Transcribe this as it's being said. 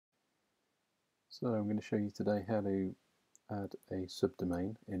So I'm going to show you today how to add a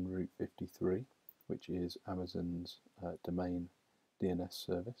subdomain in Route 53, which is Amazon's domain DNS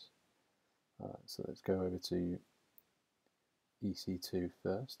service. So let's go over to EC2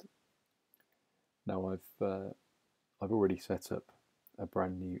 first. Now I've already set up a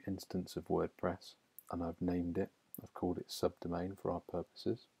brand new instance of WordPress and I've named it. I've called it subdomain for our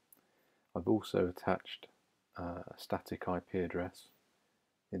purposes. I've also attached a static IP address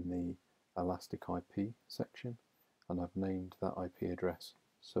in the Elastic IP section, and I've named that IP address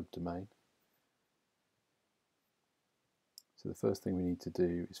subdomain. So the first thing we need to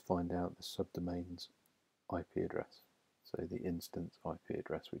do is find out the subdomain's IP address, so the instance IP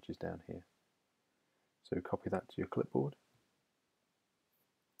address, which is down here. So copy that to your clipboard,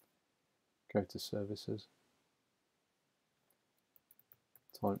 go to services,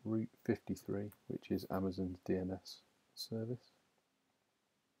 type Route 53, which is Amazon's DNS service.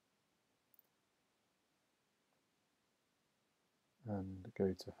 And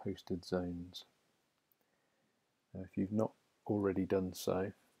go to hosted zones. Now, if you've not already done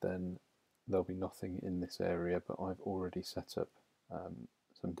so, then there'll be nothing in this area, but I've already set up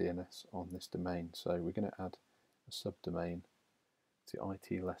some DNS on this domain, so we're going to add a subdomain to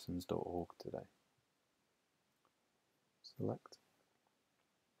ITLessons.org today. Select,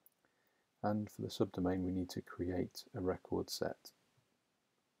 and for the subdomain we need to create a record set.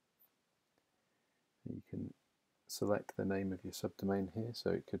 You can select the name of your subdomain here, so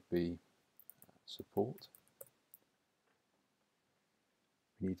it could be support.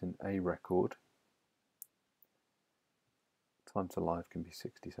 We need an A record. Time to live can be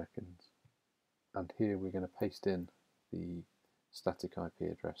 60 seconds. And here we're going to paste in the static IP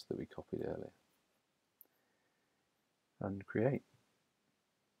address that we copied earlier. And create.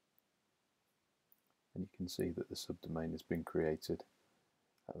 And you can see that the subdomain has been created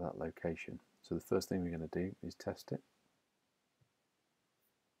at that location. So the first thing we're going to do is test it.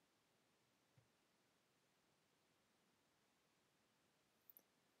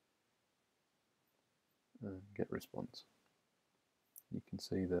 And get response. You can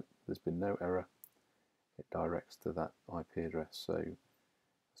see that there's been no error. It directs to that IP address. So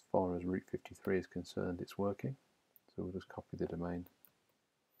as far as Route 53 is concerned, it's working. So we'll just copy the domain.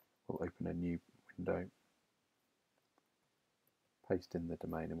 We'll open a new window, paste in the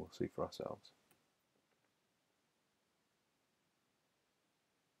domain, and we'll see for ourselves.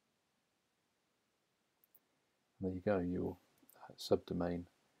 And there you go, your subdomain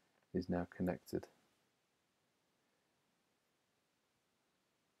is now connected